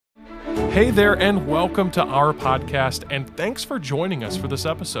Hey there, and welcome to our podcast, and thanks for joining us for this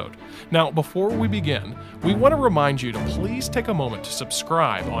episode. Now, before we begin, we want to remind you to please take a moment to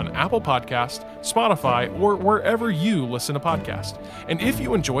subscribe on Apple Podcast, Spotify, or wherever you listen to podcasts. And if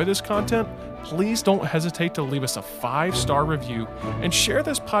you enjoy this content, please don't hesitate to leave us a 5-star review and share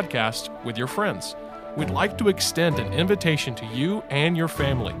this podcast with your friends. We'd like to extend an invitation to you and your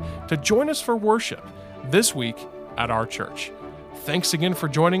family to join us for worship this week at our church. Thanks again for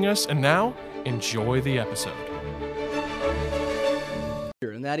joining us, and now enjoy the episode.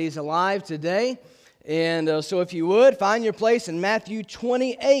 And that He's alive today. And so if you would, find your place in Matthew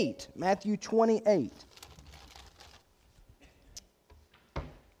 28. Matthew 28.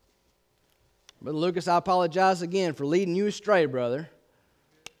 Brother Lucas, I apologize again for leading you astray, brother.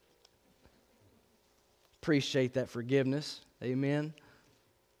 Appreciate that forgiveness. Amen.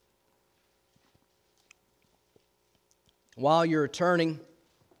 While you're turning,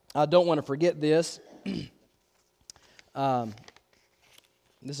 I don't want to forget this. This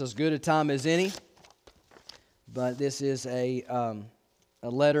is as good a time as any, but this is a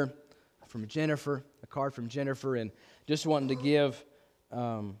letter from Jennifer, a card from Jennifer, and just wanting to give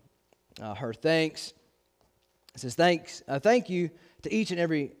her thanks. It says, thank you to each and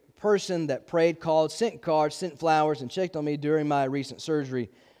every person that prayed, called, sent cards, sent flowers, and checked on me during my recent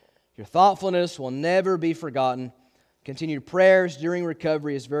surgery. Your thoughtfulness will never be forgotten. Continued prayers during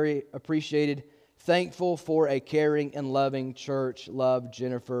recovery is very appreciated. Thankful for a caring and loving church. Love,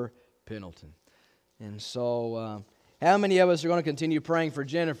 Jennifer Pendleton. And so, how many of us are going to continue praying for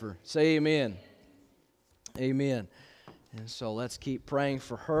Jennifer? Say amen. Amen. And so, let's keep praying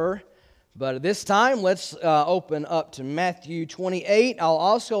for her. But at this time, let's open up to Matthew 28. I'll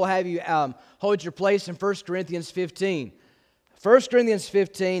also have you hold your place in 1 Corinthians 15. 1 Corinthians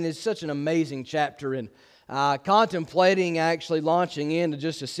 15 is such an amazing chapter, and contemplating actually launching into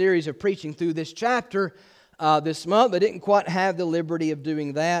just a series of preaching through this chapter this month, but didn't quite have the liberty of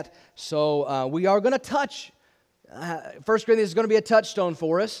doing that. So we are going to touch, 1 Corinthians is going to be a touchstone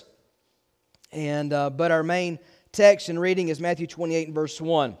for us. And but our main text and reading is Matthew 28 and verse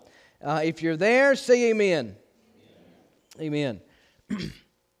 1. If you're there, say amen. Amen. Amen.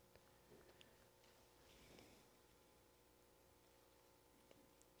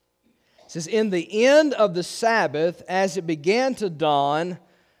 It says, in the end of the Sabbath, as it began to dawn,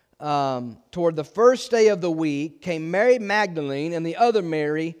 toward the first day of the week, came Mary Magdalene and the other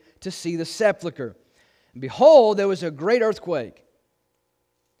Mary to see the sepulchre. And behold, there was a great earthquake.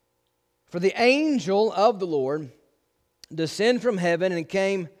 For the angel of the Lord descended from heaven and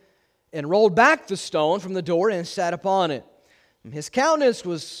came and rolled back the stone from the door and sat upon it. And his countenance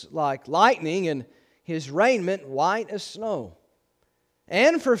was like lightning, and his raiment white as snow.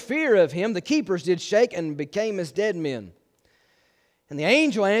 And for fear of him, the keepers did shake and became as dead men. And the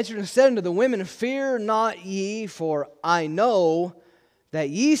angel answered and said unto the women, fear not ye, for I know that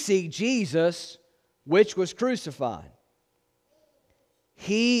ye seek Jesus, which was crucified.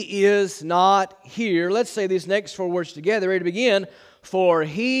 He is not here. Let's say these next 4 words together. Ready to begin. For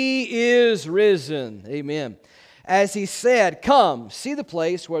he is risen. Amen. As he said, come, see the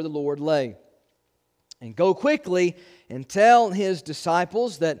place where the Lord lay. And go quickly and tell his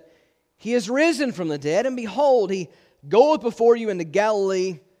disciples that he is risen from the dead. And behold, he goeth before you into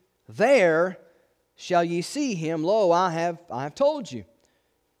Galilee. There shall ye see him. Lo, I have told you.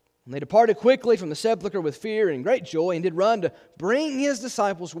 And they departed quickly from the sepulchre with fear and great joy, and did run to bring his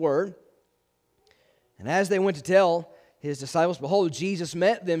disciples word. And as they went to tell his disciples, behold, Jesus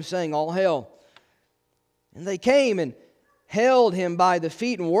met them, saying, all hail. And they came and held him by the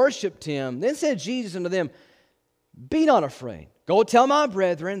feet and worshipped him. Then said Jesus unto them, be not afraid. Go tell my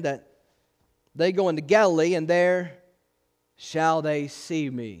brethren that they go into Galilee, and there shall they see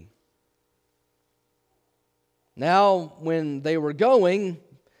me. Now, when they were going,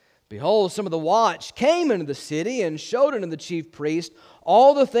 behold, some of the watch came into the city and showed unto the chief priest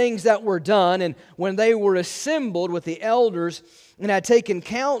all the things that were done. And when they were assembled with the elders and had taken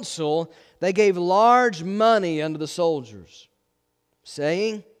counsel, they gave large money unto the soldiers,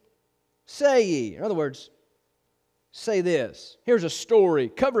 saying, say ye. In other words, say this. Here's a story,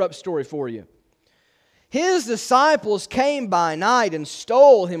 cover-up story for you. His disciples came by night and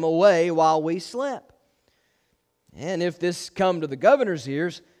stole him away while we slept. And if this come to the governor's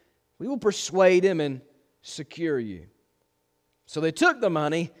ears, we will persuade him and secure you. So they took the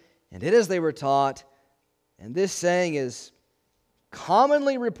money and did as they were taught. And this saying is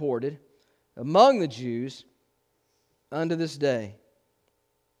commonly reported among the Jews unto this day.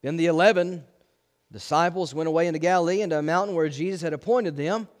 Then the 11 disciples went away into Galilee, into a mountain where Jesus had appointed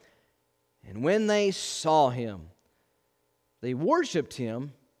them. And when they saw him, they worshipped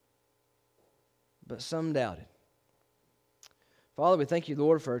him, but some doubted. Father, we thank you,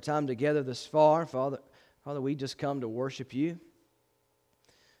 Lord, for our time together this far. Father, we just come to worship you.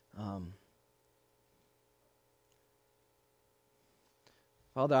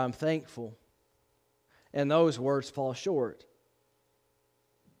 Father, I'm thankful, and those words fall short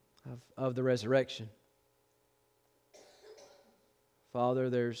of the resurrection. Father,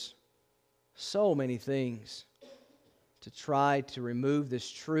 there's so many things to try to remove this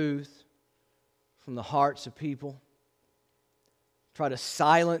truth from the hearts of people. Try to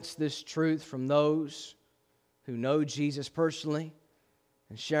silence this truth from those who know Jesus personally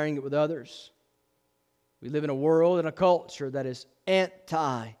and sharing it with others. We live in a world and a culture that is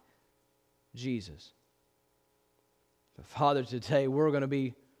anti-Jesus. But Father, today we're going to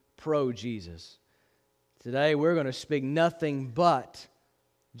be pro-Jesus. Today we're going to speak nothing but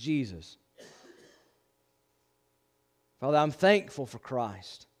Jesus. Father, I'm thankful for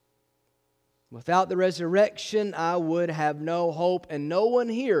Christ. Without the resurrection, I would have no hope, and no one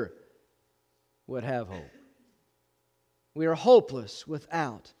here would have hope. We are hopeless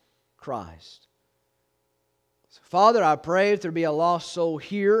without Christ. So, Father, I pray if there be a lost soul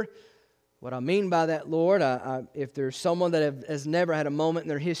here, what I mean by that, Lord, if there's someone that has never had a moment in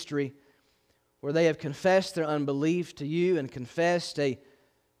their history where they have confessed their unbelief to you and confessed a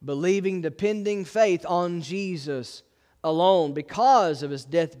believing, depending faith on Jesus alone because of His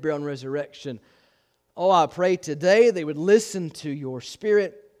death, burial, and resurrection. Oh, I pray today they would listen to your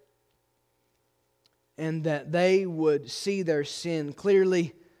Spirit and that they would see their sin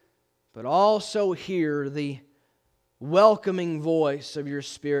clearly, but also hear the welcoming voice of your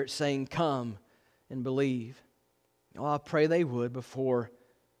Spirit saying, "Come and believe." Oh, I pray they would before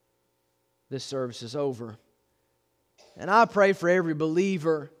this service is over. And I pray for every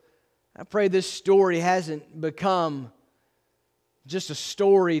believer. I pray this story hasn't become just a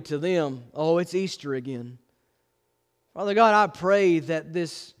story to them. Oh, it's Easter again. Father God, I pray that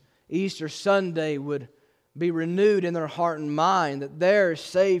this Easter Sunday would be renewed in their heart and mind, that their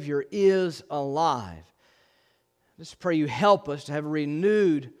Savior is alive. Just pray you help us to have a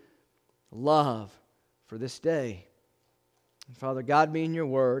renewed love for this day. And Father, guide me in your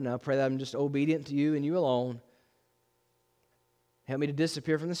word, and I pray that I'm just obedient to you and you alone. Help me to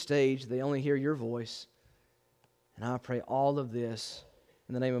disappear from the stage. They only hear your voice. And I pray all of this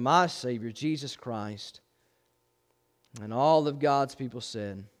in the name of my Savior, Jesus Christ. And all of God's people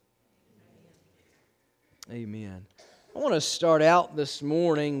said, Amen. I want to start out this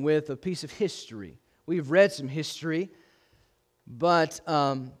morning with a piece of history. We've read some history, but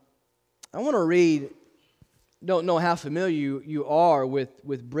I want to read, don't know how familiar you are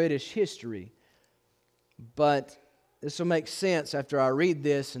with British history, but this will make sense after I read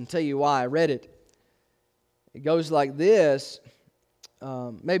this and tell you why I read it. It goes like this.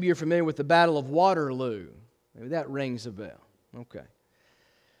 Maybe you're familiar with the Battle of Waterloo. Maybe that rings a bell. Okay.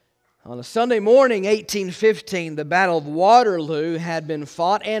 On a Sunday morning, 1815, the Battle of Waterloo had been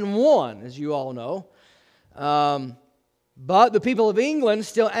fought and won, as you all know. But the people of England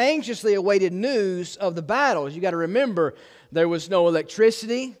still anxiously awaited news of the battle. As you got to remember, there was no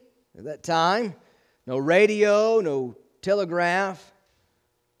electricity at that time, no radio, no telegraph.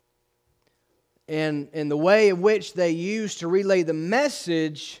 And the way in which they used to relay the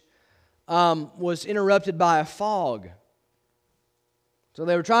message was interrupted by a fog. So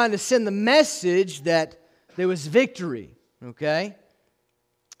they were trying to send the message that there was victory, okay?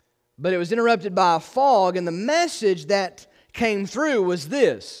 But it was interrupted by a fog, and the message that came through was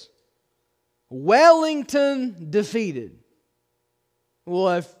this: Wellington defeated.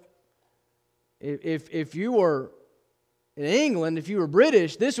 Well, if you were in England, if you were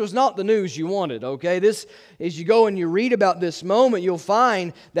British, this was not the news you wanted, okay? This, as you go and you read about this moment, you'll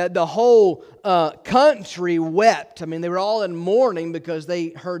find that the whole country wept. I mean, they were all in mourning because they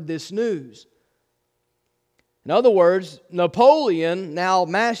heard this news. In other words, Napoleon now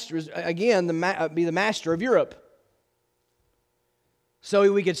masters, again, be the master of Europe.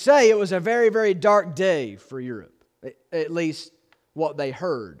 So we could say it was a very, very dark day for Europe, at least what they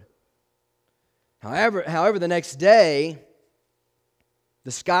heard. However, the next day, the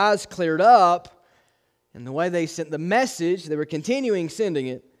skies cleared up, and the way they sent the message, they were continuing sending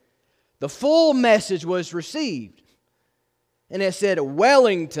it, the full message was received. And it said,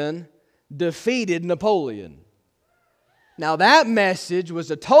 Wellington defeated Napoleon. Now that message was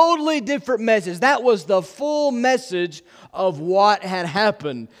a totally different message. That was the full message of what had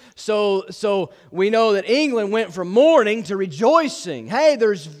happened. So we know that England went from mourning to rejoicing. Hey,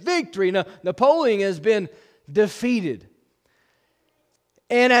 there's victory. Napoleon has been defeated.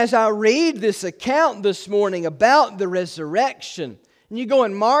 And as I read this account this morning about the resurrection, And you go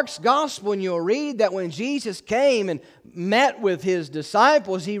in Mark's gospel and you'll read that when Jesus came and met with His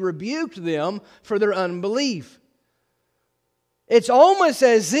disciples, He rebuked them for their unbelief. It's almost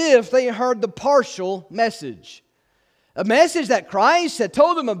as if they heard the partial message. A message that Christ had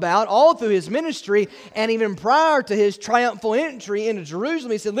told them about all through His ministry, and even prior to His triumphal entry into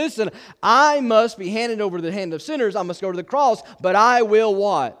Jerusalem. He said, listen, I must be handed over to the hand of sinners. I must go to the cross, but I will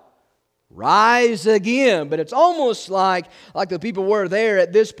what? Rise again. But it's almost like the people were there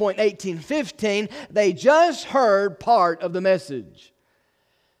at this point in 1815. They just heard part of the message.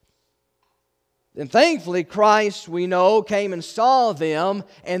 And thankfully, Christ, we know, came and saw them,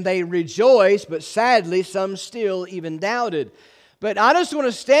 and they rejoiced, but sadly, some still even doubted. But I just want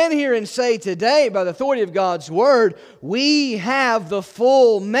to stand here and say today, by the authority of God's Word, we have the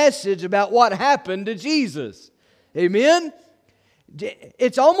full message about what happened to Jesus. Amen?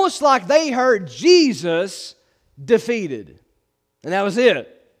 It's almost like they heard Jesus defeated. And that was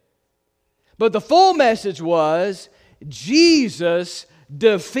it. But the full message was Jesus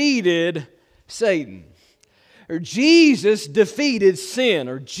defeated Satan. Or Jesus defeated sin.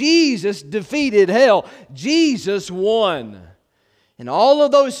 Or Jesus defeated hell. Jesus won. And all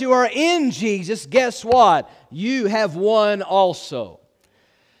of those who are in Jesus, guess what? You have won also.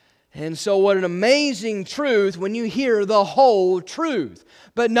 And so what an amazing truth when you hear the whole truth.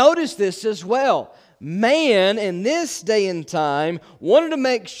 But notice this as well. Man in this day and time wanted to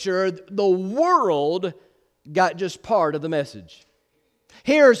make sure the world got just part of the message.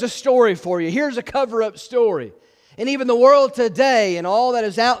 Here's a story for you. Here's a cover-up story. And even the world today and all that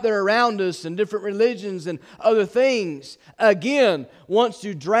is out there around us and different religions and other things, again, wants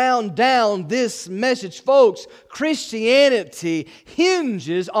to drown down this message. Folks, Christianity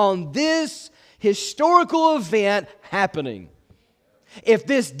hinges on this historical event happening. If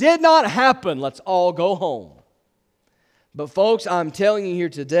this did not happen, let's all go home. But folks, I'm telling you here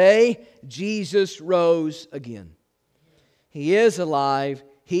today, Jesus rose again. He is alive.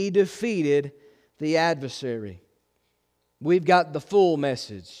 He defeated the adversary. We've got the full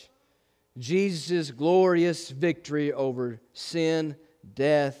message. Jesus' glorious victory over sin,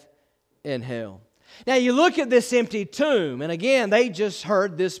 death, and hell. Now you look at this empty tomb, and again, they just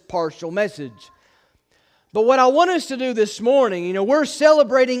heard this partial message. But what I want us to do this morning, we're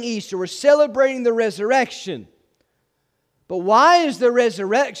celebrating Easter. We're celebrating the resurrection. But why is the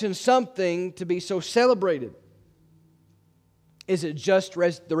resurrection something to be so celebrated? Is it just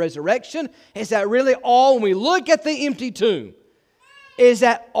the resurrection? Is that really all? When we look at the empty tomb, is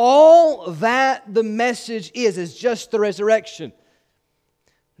that all that the message is just the resurrection?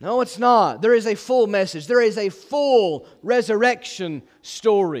 No, it's not. There is a full message. There is a full resurrection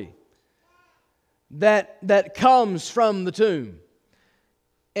story that comes from the tomb.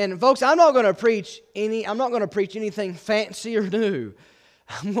 And folks, I'm not going to preach anything fancy or new.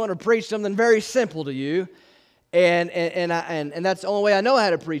 I'm going to preach something very simple to you. And that's the only way I know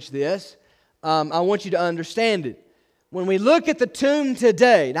how to preach this. I want you to understand it. When we look at the tomb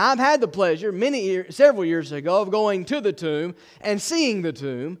today, now I've had the pleasure several years ago of going to the tomb and seeing the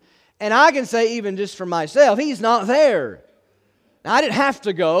tomb, and I can say even just for myself, He's not there. Now I didn't have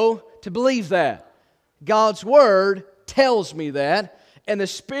to go to believe that. God's Word tells me that, and the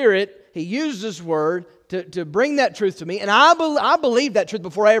Spirit, He uses His Word to bring that truth to me, and I believed that truth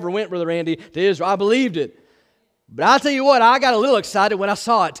before I ever went, Brother Randy, to Israel. I believed it. But I'll tell you what, I got a little excited when I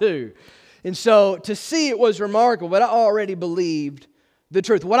saw it too. And so to see it was remarkable, but I already believed the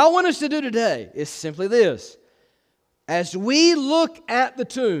truth. What I want us to do today is simply this. As we look at the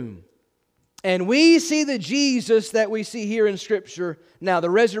tomb and we see the Jesus that we see here in Scripture, now the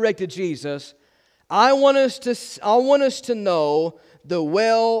resurrected Jesus, I want us to know the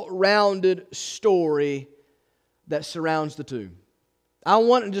well-rounded story that surrounds the tomb. I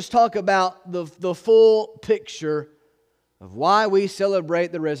want to just talk about the full picture of why we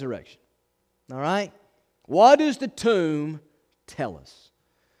celebrate the resurrection. All right? What does the tomb tell us?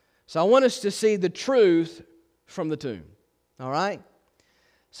 So I want us to see the truth from the tomb. All right?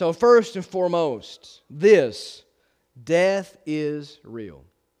 So first and foremost, death is real.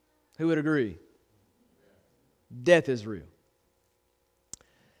 Who would agree? Death is real.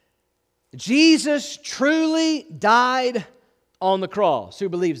 Jesus truly died on the cross. Who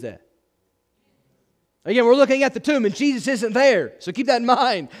believes that? Again, we're looking at the tomb and Jesus isn't there. So keep that in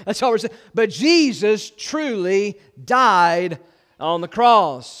mind. That's all we're saying. But Jesus truly died on the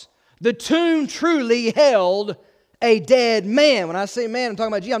cross. The tomb truly held a dead man. When I say man, I'm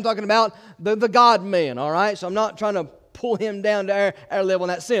talking about Jesus. I'm talking about the God-man, all right? So I'm not trying to pull Him down to our level in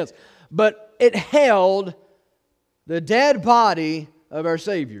that sense. But it held the dead body of our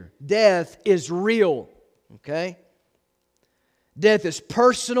Savior. Death is real, okay? Death is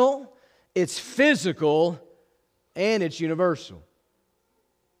personal, it's physical, and it's universal.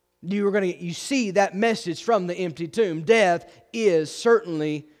 You see that message from the empty tomb. Death is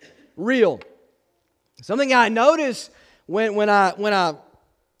certainly real. Something I notice when I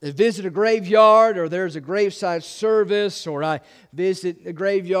visit a graveyard, or there's a graveside service, or I visit a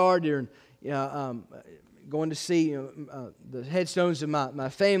graveyard during going to see the headstones of my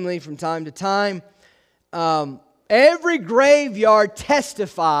family from time to time. Every graveyard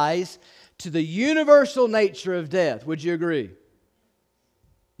testifies to the universal nature of death. Would you agree?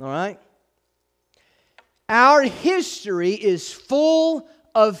 All right? Our history is full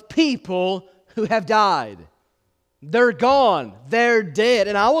of people who have died. They're gone. They're dead.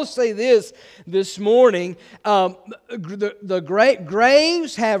 And I will say this morning. The great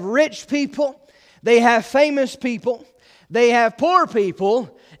graves have rich people. They have famous people. They have poor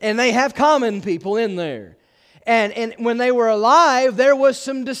people. And they have common people in there. And when they were alive, there was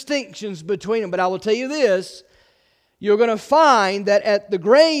some distinctions between them. But I will tell you this. You're going to find that at the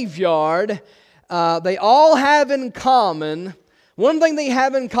graveyard, they all have in common, one thing they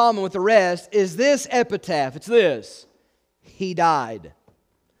have in common with the rest is this epitaph. It's this: he died.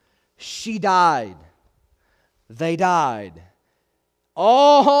 She died. They died.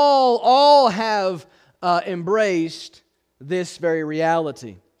 All have embraced this very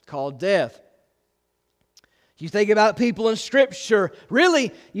reality called death. You think about people in Scripture,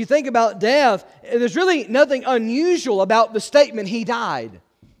 really, you think about death, there's really nothing unusual about the statement, he died,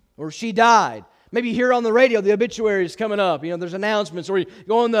 or she died. Maybe you hear on the radio, the obituary is coming up. There's announcements, or you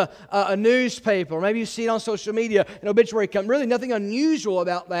go on a newspaper, or maybe you see it on social media, an obituary come. Really nothing unusual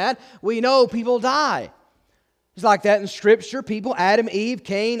about that. We know people die. It's like that in Scripture. People, Adam, Eve,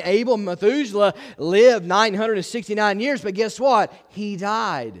 Cain, Abel, Methuselah, lived 969 years, but guess what? He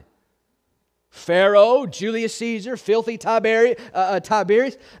died. Pharaoh, Julius Caesar, filthy Tiberius,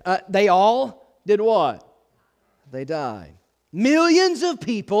 they all did what? They died. Millions of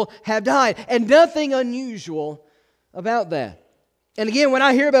people have died, and nothing unusual about that. And again, when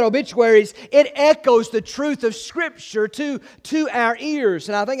I hear about obituaries, it echoes the truth of Scripture to our ears.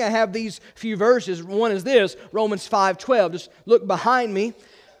 And I think I have these few verses. One is this, Romans 5:12. Just look behind me.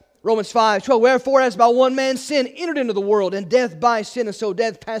 Romans 5:12, wherefore as by one man's sin entered into the world, and death by sin, and so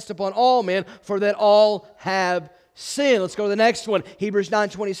death passed upon all men, for that all have sinned. Let's go to the next one, Hebrews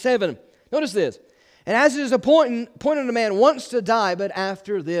 9:27. Notice this. And as it is appointed a man once to die, but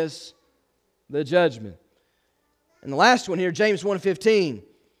after this, the judgment. And the last one here, James 1:15.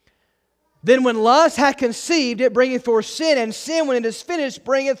 Then when lust hath conceived, it bringeth forth sin, and sin, when it is finished,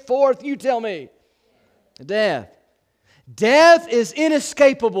 bringeth forth, you tell me, death. Death is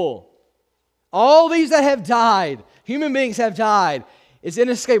inescapable. All these that have died, human beings have died, it's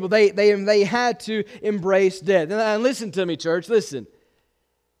inescapable. They had to embrace death. And listen to me, church, listen.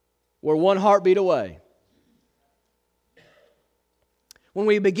 We're one heartbeat away. When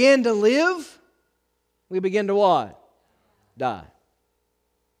we begin to live, we begin to what? Die.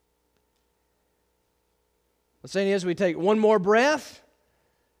 What's saying is we take one more breath,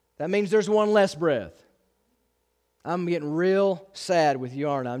 that means there's one less breath. I'm getting real sad with you,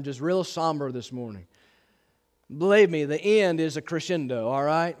 aren't I? I'm just real somber this morning. Believe me, the end is a crescendo, all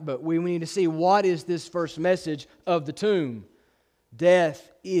right? But we need to see, what is this first message of the tomb?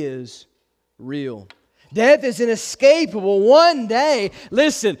 Death is real. Death is inescapable. One day,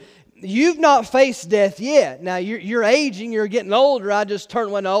 listen, you've not faced death yet. Now, you're aging, you're getting older. I just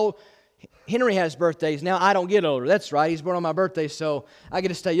turned one old. Henry has birthdays now. I don't get older. That's right. He's born on my birthday, so I get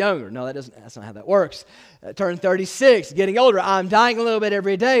to stay younger. No, that's not how that works. I turned 36, getting older. I'm dying a little bit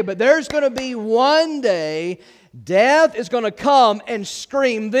every day, but there's going to be one day death is going to come and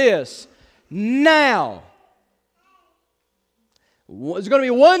scream this, now. There's going to be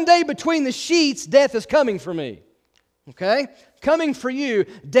one day between the sheets, death is coming for me. Okay? Coming for you.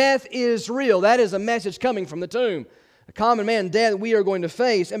 Death is real. That is a message coming from the tomb. A common man, death, we are going to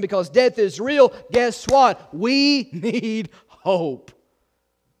face. And because death is real, guess what? We need hope.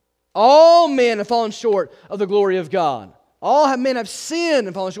 All men have fallen short of the glory of God. All men have sinned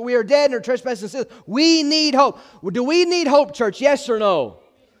and fallen short. We are dead in our trespasses and sins. We need hope. Do we need hope, church? Yes or no?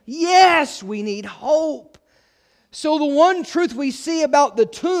 Yes, we need hope. So the one truth we see about the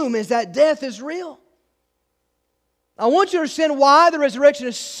tomb is that death is real. I want you to understand why the resurrection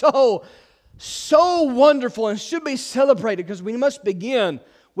is so wonderful and should be celebrated, because we must begin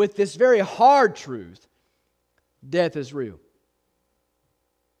with this very hard truth. Death is real. It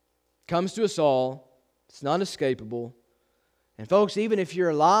comes to us all. It's not escapable. And folks, even if you're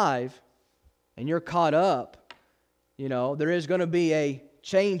alive and you're caught up, there is going to be a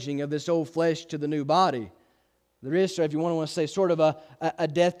changing of this old flesh to the new body. There is, if you want to say, sort of a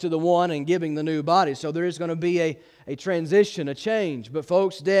death to the one and giving the new body. So there is going to be a transition, a change. But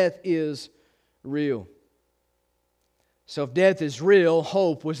folks, death is real. So if death is real,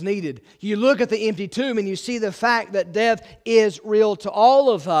 hope was needed. You look at the empty tomb and you see the fact that death is real to all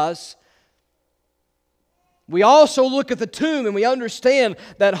of us. We also look at the tomb and we understand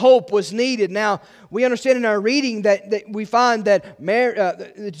that hope was needed. Now, we understand in our reading that we find that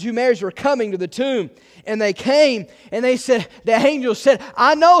the two Marys were coming to the tomb. And they came and they said, the angel said,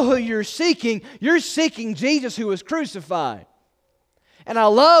 I know who you're seeking. You're seeking Jesus who was crucified. And I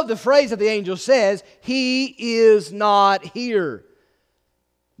love the phrase that the angel says, He is not here.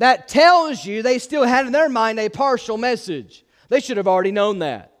 That tells you they still had in their mind a partial message. They should have already known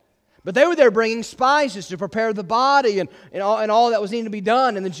that. But they were there bringing spices to prepare the body and all that was needed to be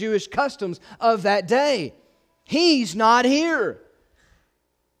done in the Jewish customs of that day. He's not here.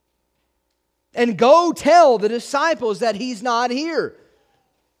 And go tell the disciples that He's not here.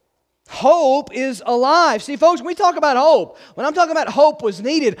 Hope is alive. See, folks, when we talk about hope, when I'm talking about hope was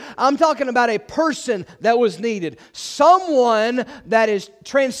needed, I'm talking about a person that was needed. Someone that is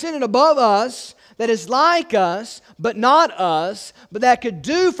transcendent above us, that is like us, but not us, but that could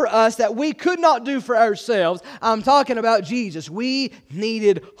do for us that we could not do for ourselves. I'm talking about Jesus. We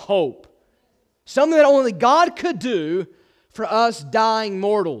needed hope. Something that only God could do for us dying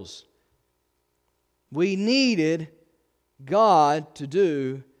mortals. We needed God to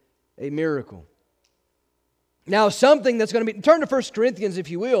do a miracle. Now, something that's going to be... Turn to 1 Corinthians,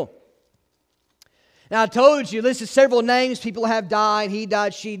 if you will. Now, I told you, listed several names. People have died. He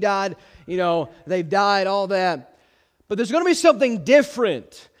died, she died. They've died, all that. But there's going to be something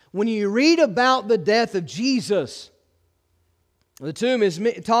different when you read about the death of Jesus. The tomb is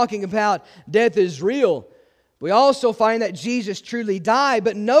talking about death is real. We also find that Jesus truly died.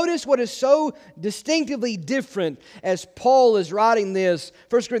 But notice what is so distinctively different as Paul is writing this,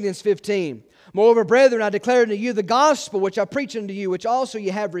 1 Corinthians 15. Moreover, brethren, I declare unto you the gospel which I preach unto you, which also ye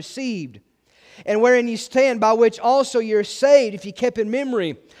have received, and wherein ye stand, by which also ye are saved, if ye kept in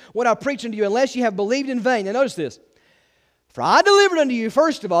memory what I preach unto you, unless ye have believed in vain. Now notice this. For I delivered unto you,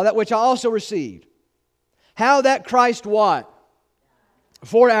 first of all, that which I also received. How that Christ what?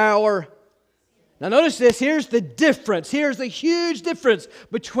 For our... Now notice this, here's the difference. Here's the huge difference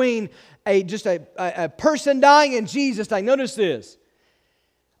between a person dying and Jesus dying. Notice this.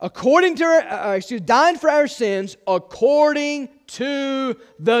 Dying for our sins according to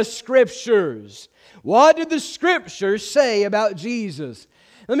the Scriptures. What did the Scriptures say about Jesus?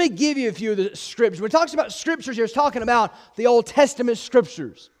 Let me give you a few of the Scriptures. When it talks about Scriptures here, it's talking about the Old Testament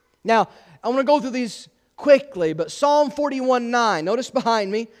Scriptures. Now, I want to go through these quickly, but Psalm 41:9, notice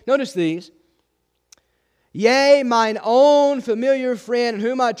behind me, notice these. Yea, mine own familiar friend, in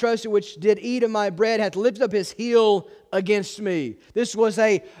whom I trusted, which did eat of my bread, hath lifted up his heel against me. This was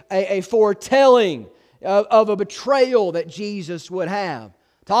a foretelling of a betrayal that Jesus would have.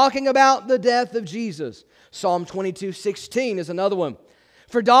 Talking about the death of Jesus. Psalm 22:16 is another one.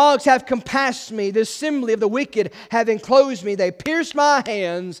 For dogs have compassed me, the assembly of the wicked have enclosed me. They pierced my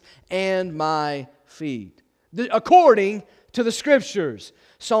hands and my feet. According to the Scriptures.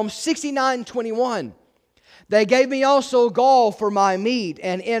 Psalm 69:21. They gave me also gall for my meat,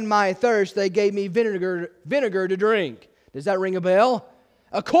 and in my thirst they gave me vinegar to drink. Does that ring a bell?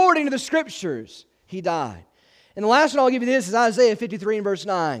 According to the Scriptures, He died. And the last one I'll give you this is Isaiah 53 and verse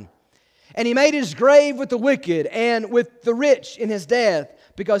 9. And He made His grave with the wicked and with the rich in His death,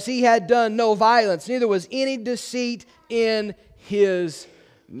 because He had done no violence, neither was any deceit in His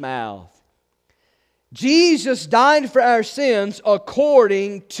mouth. Jesus died for our sins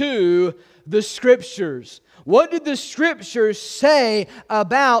according to the Scriptures. What did the Scriptures say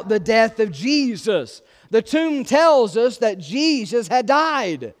about the death of Jesus? The tomb tells us that Jesus had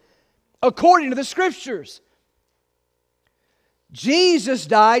died according to the Scriptures. Jesus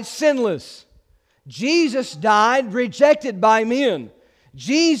died sinless. Jesus died rejected by men.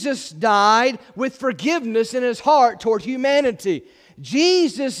 Jesus died with forgiveness in His heart toward humanity.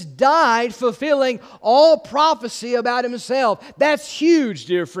 Jesus died fulfilling all prophecy about Himself. That's huge,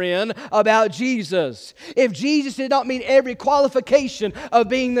 dear friend, about Jesus. If Jesus did not meet every qualification of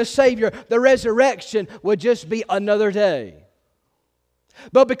being the Savior, the resurrection would just be another day.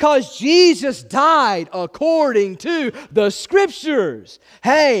 But because Jesus died according to the Scriptures,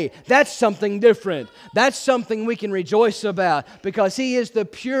 hey, that's something different. That's something we can rejoice about, because He is the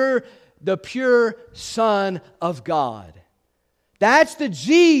pure Son of God. That's the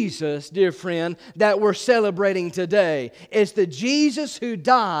Jesus, dear friend, that we're celebrating today. It's the Jesus who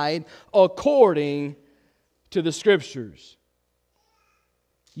died according to the Scriptures.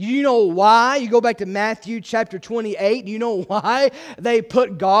 You know why? You go back to Matthew chapter 28. You know why they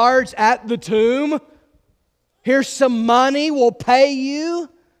put guards at the tomb? Here's some money, we'll pay you.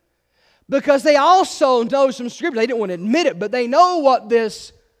 Because they also know some scripture. They didn't want to admit it, but they know what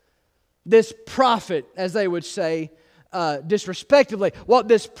this prophet, as they would say, disrespectively, what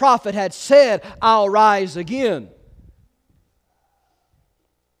this prophet had said, I'll rise again.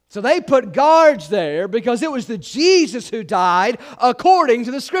 So they put guards there because it was the Jesus who died according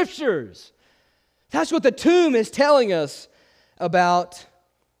to the Scriptures. That's what the tomb is telling us about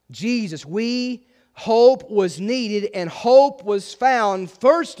Jesus. Hope was needed, and hope was found,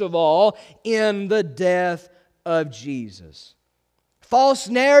 first of all, in the death of Jesus. False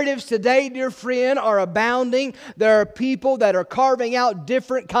narratives today, dear friend, are abounding. There are people that are carving out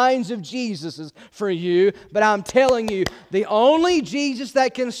different kinds of Jesuses for you. But I'm telling you, the only Jesus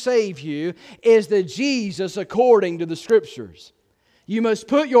that can save you is the Jesus according to the Scriptures. You must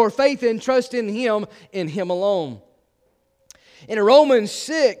put your faith and trust in Him alone. In Romans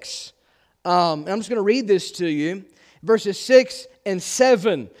 6, I'm just going to read this to you, verses 6 and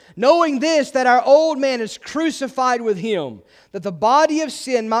 7. Knowing this, that our old man is crucified with Him, that the body of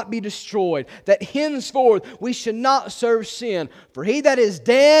sin might be destroyed, that henceforth we should not serve sin. For he that is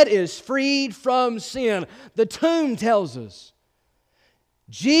dead is freed from sin. The tomb tells us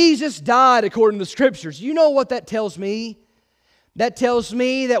Jesus died according to the Scriptures. You know what that tells me? That tells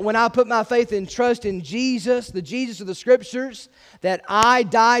me that when I put my faith and trust in Jesus, the Jesus of the Scriptures, that I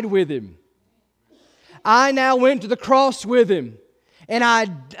died with Him. I now went to the cross with Him. And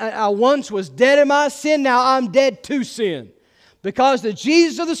I once was dead in my sin, now I'm dead to sin. Because the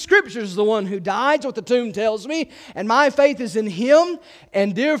Jesus of the Scriptures is the one who died, is what the tomb tells me, and my faith is in Him.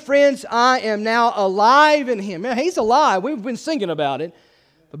 And dear friends, I am now alive in Him. Now, He's alive. We've been singing about it.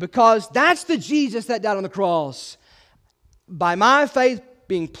 But because that's the Jesus that died on the cross, by my faith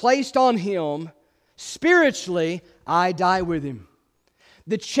being placed on Him, spiritually, I die with Him.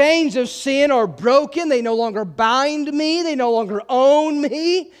 The chains of sin are broken. They no longer bind me. They no longer own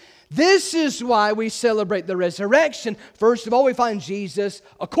me. This is why we celebrate the resurrection. First of all, we find Jesus,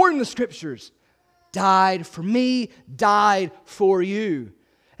 according to the Scriptures, died for me, died for you.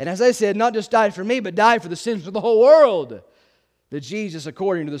 And as I said, not just died for me, but died for the sins of the whole world. The Jesus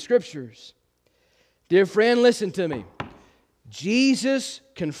according to the Scriptures. Dear friend, listen to me. Jesus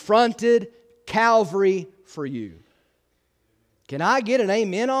confronted Calvary for you. Can I get an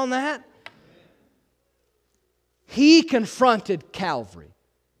amen on that? He confronted Calvary.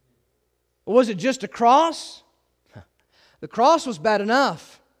 Was it just a cross? The cross was bad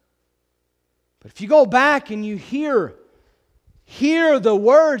enough. But if you go back and you hear the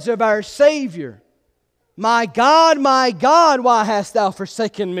words of our Savior, my God, why hast thou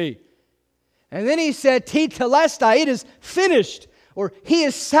forsaken me? And then He said, Tetelestai, it is finished, or He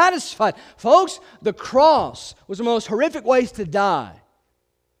is satisfied. Folks, the cross was the most horrific ways to die.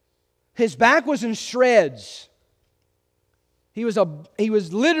 His back was in shreds. He was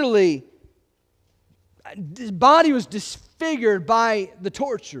literally, his body was disfigured by the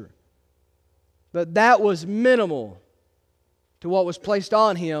torture. But that was minimal to what was placed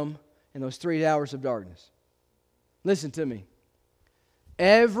on Him in those 3 hours of darkness. Listen to me.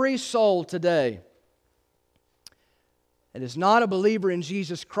 Every soul today that is not a believer in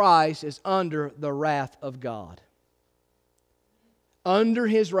Jesus Christ is under the wrath of God. Under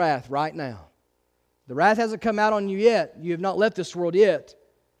His wrath right now. The wrath hasn't come out on you yet. You have not left this world yet.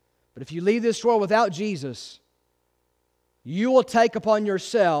 But if you leave this world without Jesus, you will take upon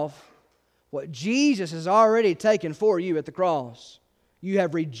yourself what Jesus has already taken for you at the cross. You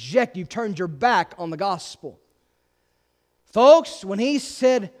have rejected, you've turned your back on the gospel. Folks, when He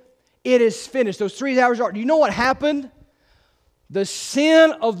said, it is finished, those 3 hours are, do you know what happened? The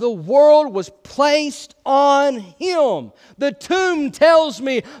sin of the world was placed on Him. The tomb tells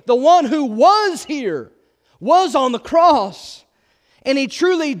me the one who was here was on the cross. And He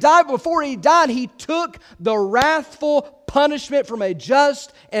truly died. Before He died, He took the wrathful punishment from a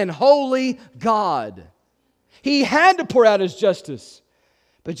just and holy God. He had to pour out His justice.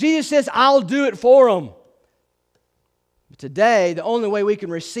 But Jesus says, I'll do it for them. But today, the only way we can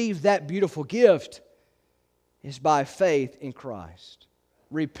receive that beautiful gift is by faith in Christ.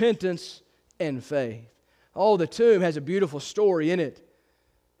 Repentance and faith. Oh, the tomb has a beautiful story in it.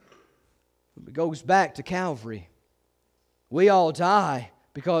 It goes back to Calvary. We all die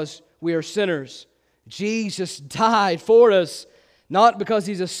because we are sinners. Jesus died for us, not because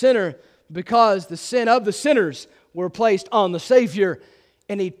He's a sinner, because the sin of the sinners were placed on the Savior,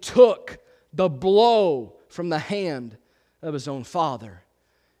 and He took the blow from the hand of His own Father.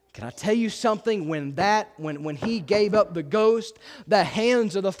 Can I tell you something? When he gave up the ghost, the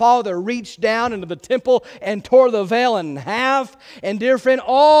hands of the Father reached down into the temple and tore the veil in half. And dear friend,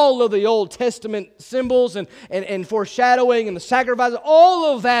 all of the Old Testament symbols and foreshadowing and the sacrifices,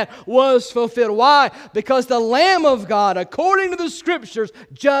 all of that was fulfilled. Why? Because the Lamb of God, according to the Scriptures,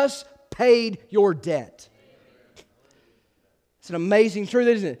 just paid your debt. It's an amazing truth,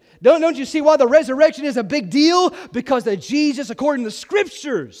 isn't it? Don't you see why the resurrection is a big deal? Because that Jesus, according to the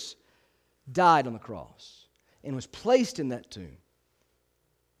Scriptures, died on the cross and was placed in that tomb.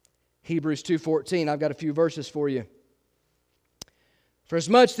 Hebrews 2:14, I've got a few verses for you. For as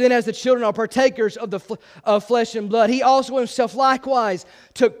much then as the children are partakers of flesh and blood, He also Himself likewise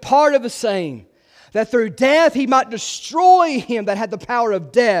took part of the same, that through death He might destroy him that had the power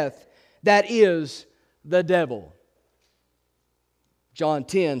of death, that is, the devil. John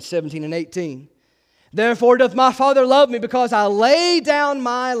 10:17 and 18. Therefore doth my Father love me, because I lay down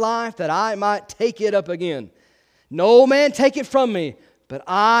my life that I might take it up again. No man take it from me, but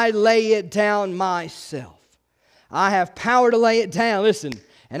I lay it down myself. I have power to lay it down, listen,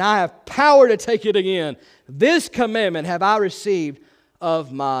 and I have power to take it again. This commandment have I received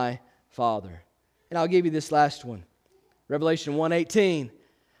of my Father. And I'll give you this last one. Revelation 1:18.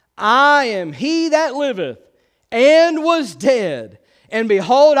 I am He that liveth and was dead, and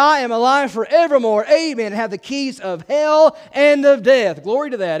behold, I am alive forevermore. Amen. And have the keys of hell and of death.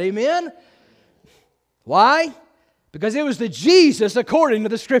 Glory to that. Amen. Why? Because it was the Jesus according to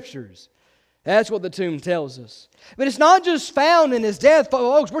the Scriptures. That's what the tomb tells us. But it's not just found in His death,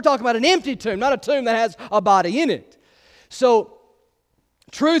 folks. We're talking about an empty tomb, not a tomb that has a body in it. So,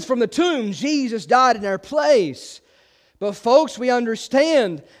 truth from the tomb, Jesus died in our place. But folks, we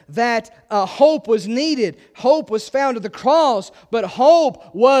understand that hope was needed. Hope was found at the cross, but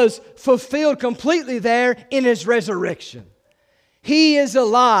hope was fulfilled completely there in His resurrection. He is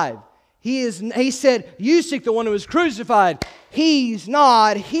alive. He said, you seek the one who was crucified. He's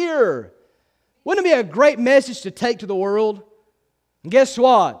not here. Wouldn't it be a great message to take to the world? And guess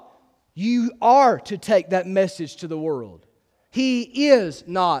what? You are to take that message to the world. He is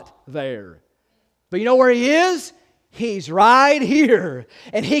not there. But you know where He is? He's right here,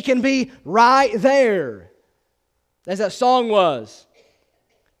 and He can be right there. As that song was,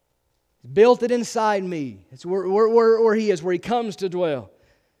 built it inside me. It's where He is, where He comes to dwell.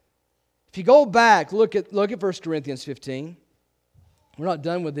 If you go back, look at 1 Corinthians 15. We're not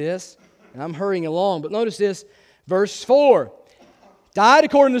done with this, and I'm hurrying along, but notice this, verse 4. Died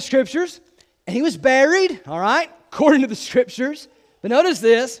according to the Scriptures, and He was buried, all right, according to the Scriptures. But notice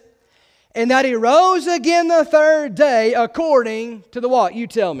this. And that He rose again the third day according to the what? You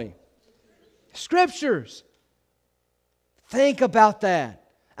tell me. Scriptures. Think about that.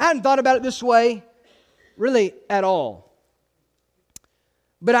 I hadn't thought about it this way really at all.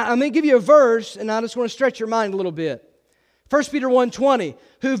 But I'm going to give you a verse, and I just want to stretch your mind a little bit. 1 Peter 1:20,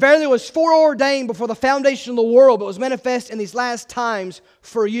 who verily was foreordained before the foundation of the world, but was manifest in these last times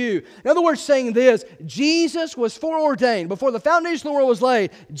for you. In other words, saying this, Jesus was foreordained. Before the foundation of the world was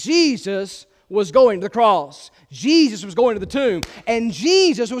laid, Jesus was going to the cross. Jesus was going to the tomb. And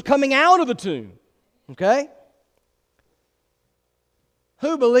Jesus was coming out of the tomb. Okay?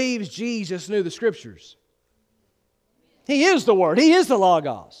 Who believes Jesus knew the Scriptures? He is the Word. He is the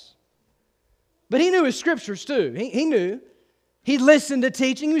Logos. But He knew His Scriptures too. He knew. He listened to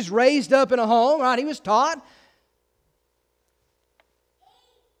teaching. He was raised up in a home, right? He was taught.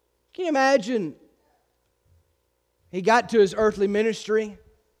 Can you imagine? He got to His earthly ministry.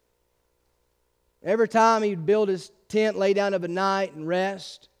 Every time He'd build His tent, lay down of a night and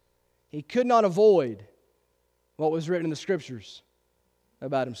rest, He could not avoid what was written in the Scriptures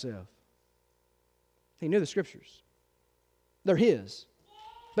about Himself. He knew the Scriptures. They're His.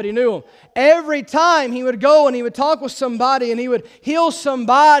 But He knew them. Every time He would go and He would talk with somebody and He would heal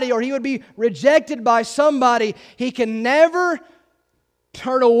somebody or He would be rejected by somebody, He can never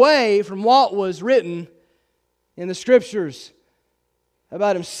turn away from what was written in the Scriptures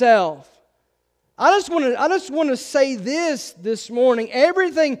about Himself. I just want to say this morning.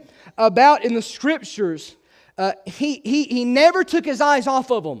 Everything about in the Scriptures, He never took His eyes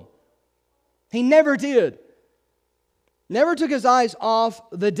off of them. He never did. Never took His eyes off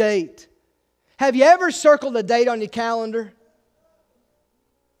the date. Have you ever circled a date on your calendar?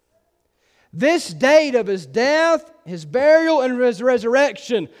 This date of His death, His burial, and His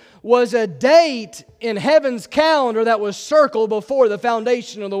resurrection was a date in heaven's calendar that was circled before the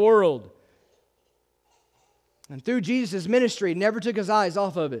foundation of the world. And through Jesus' ministry, He never took His eyes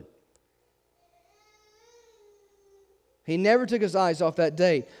off of it. He never took His eyes off that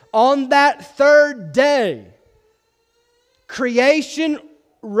date. On that third day, creation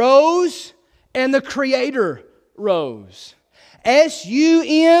rose and the Creator rose.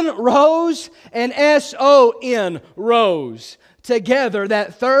 S-U-N rose and S-O-N rose together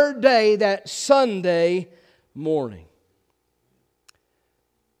that third day, that Sunday morning.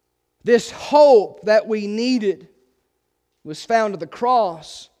 This hope that we needed was found at the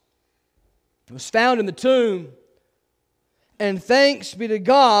cross. It was found in the tomb. And thanks be to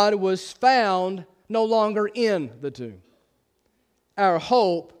God, was found no longer in the tomb. Our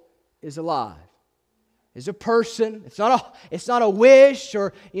hope is alive. It's a person. It's not a wish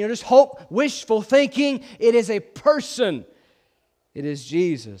or just hope, wishful thinking. It is a person. It is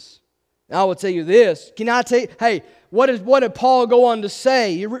Jesus. Now I will tell you this. Can I tell you, hey, what did Paul go on to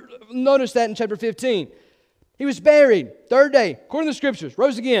say? You notice that in chapter 15. He was buried, third day, according to the Scriptures,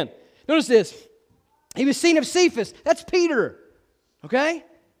 rose again. Notice this. He was seen of Cephas. That's Peter. Okay?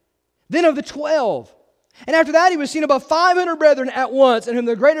 Then of the 12. And after that he was seen of about 500 brethren at once, in whom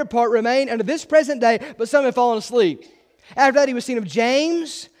the greater part remain unto this present day, but some have fallen asleep. After that he was seen of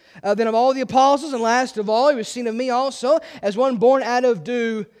James, then of all the apostles, and last of all he was seen of me also, as one born out of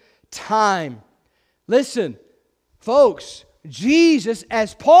due time. Listen, folks, Jesus,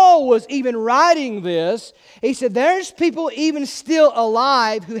 as Paul was even writing this, he said there's people even still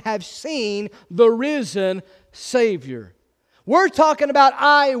alive who have seen the risen Savior. We're talking about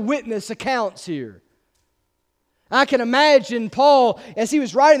eyewitness accounts here. I can imagine Paul, as he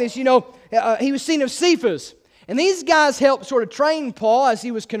was writing this, he was seen of Cephas. And these guys helped sort of train Paul as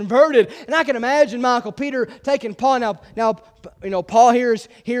he was converted. And I can imagine Michael Peter taking Paul. Now Paul, here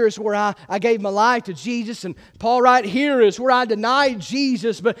is where I gave my life to Jesus. And Paul, right here is where I denied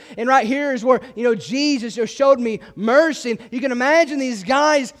Jesus. And right here is where, Jesus just showed me mercy. And you can imagine these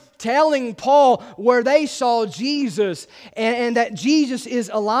guys telling Paul where they saw Jesus and that Jesus is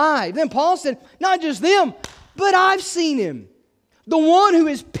alive. Then Paul said, not just them, but I've seen Him. The one who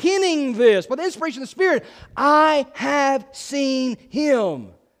is penning this, by the inspiration of the Spirit, I have seen Him.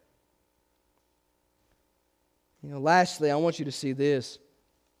 Lastly, I want you to see this.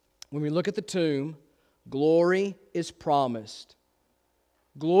 When we look at the tomb, glory is promised.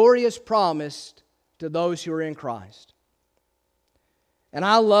 Glory is promised to those who are in Christ. And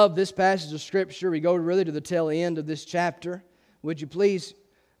I love this passage of Scripture. We go really to the tail end of this chapter. Would you please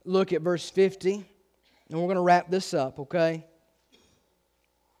look at verse 50? And we're going to wrap this up, okay?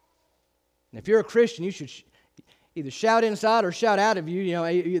 And if you're a Christian, you should either shout inside or shout out of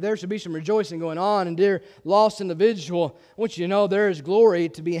you. There should be some rejoicing going on. And dear lost individual, I want you to know there is glory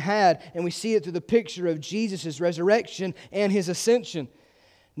to be had. And we see it through the picture of Jesus' resurrection and His ascension.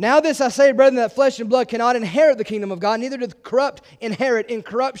 Now this I say, brethren, that flesh and blood cannot inherit the kingdom of God, neither doth corrupt inherit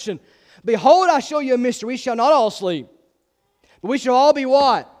incorruption. Behold, I show you a mystery. We shall not all sleep, but we shall all be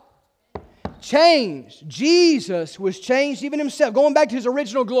what? Changed. Jesus was changed even Himself, going back to His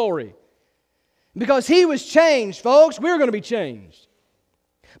original glory. Because He was changed, folks, we're going to be changed.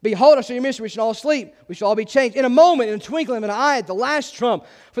 Behold, I show you a mystery. We shall all sleep. We shall all be changed. In a moment, in a twinkling of an eye, at the last trump.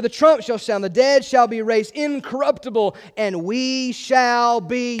 For the trump shall sound. The dead shall be raised incorruptible. And we shall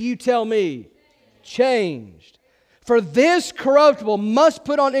be, you tell me, changed. For this corruptible must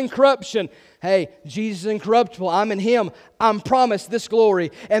put on incorruption. Hey, Jesus is incorruptible. I'm in Him. I'm promised this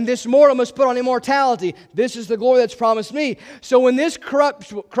glory. And this mortal must put on immortality. This is the glory that's promised me. So when this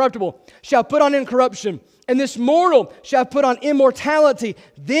corruptible shall put on incorruption, and this mortal shall put on immortality,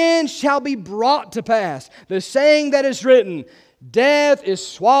 then shall be brought to pass the saying that is written, death is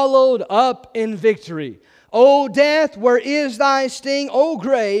swallowed up in victory. O death, where is thy sting? O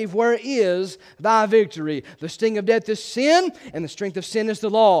grave, where is thy victory? The sting of death is sin, and the strength of sin is the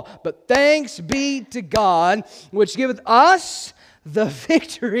law. But thanks be to God, which giveth us the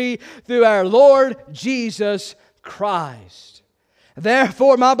victory through our Lord Jesus Christ.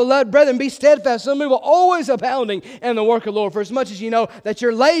 Therefore, my beloved brethren, be steadfast, unmovable, always abounding in the work of the Lord. For as much as you know that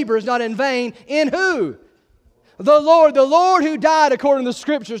your labor is not in vain in who? The Lord who died according to the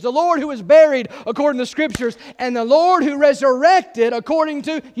Scriptures, the Lord who was buried according to the Scriptures, and the Lord who resurrected according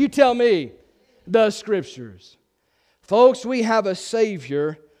to, you tell me, the Scriptures. Folks, we have a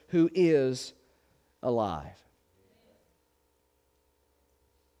Savior who is alive.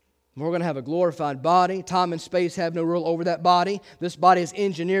 We're going to have a glorified body. Time and space have no rule over that body. This body is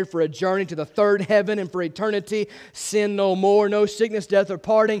engineered for a journey to the third heaven and for eternity. Sin no more, no sickness, death, or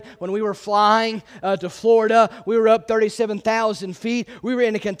parting. When we were flying to Florida, we were up 37,000 feet. We were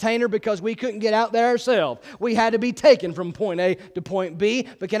in a container because we couldn't get out there ourselves. We had to be taken from point A to point B.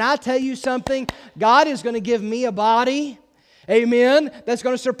 But can I tell you something? God is going to give me a body, amen, that's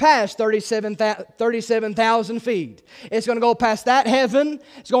going to surpass 37,000 feet. It's going to go past that heaven.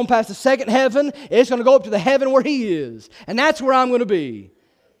 It's going past the second heaven. It's going to go up to the heaven where He is. And that's where I'm going to be.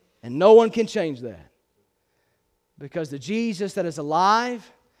 And no one can change that. Because the Jesus that is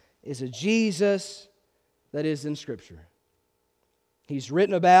alive is a Jesus that is in Scripture. He's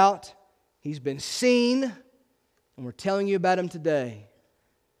written about, He's been seen, and we're telling you about Him today.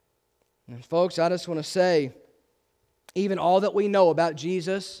 And folks, I just want to say, even all that we know about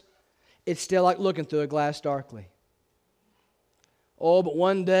Jesus, it's still like looking through a glass darkly. Oh, but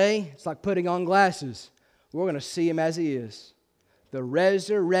one day, it's like putting on glasses. We're going to see Him as He is. The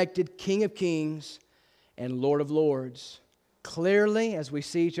resurrected King of Kings and Lord of Lords. Clearly, as we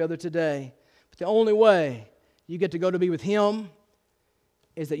see each other today. But the only way you get to go to be with Him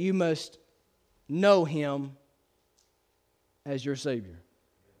is that you must know Him as your Savior.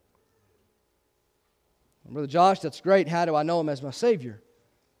 Brother Josh, that's great. How do I know Him as my Savior?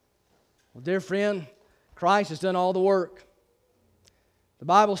 Well, dear friend, Christ has done all the work. The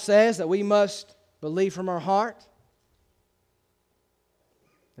Bible says that we must believe from our heart.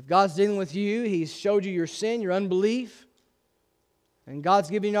 If God's dealing with you, He's showed you your sin, your unbelief, and God's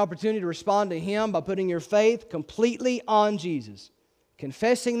giving you an opportunity to respond to Him by putting your faith completely on Jesus,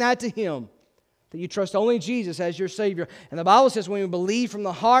 confessing that to Him, that you trust only Jesus as your Savior. And the Bible says when we believe from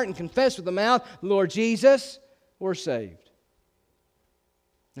the heart and confess with the mouth, Lord Jesus, we're saved.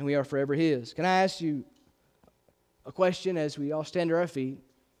 And we are forever His. Can I ask you a question as we all stand to our feet?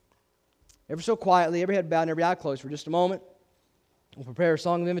 Ever so quietly, every head bowed and every eye closed for just a moment. We'll prepare a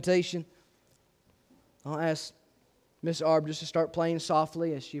song of invitation. I'll ask Miss Arb just to start playing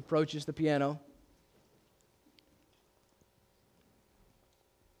softly as she approaches the piano.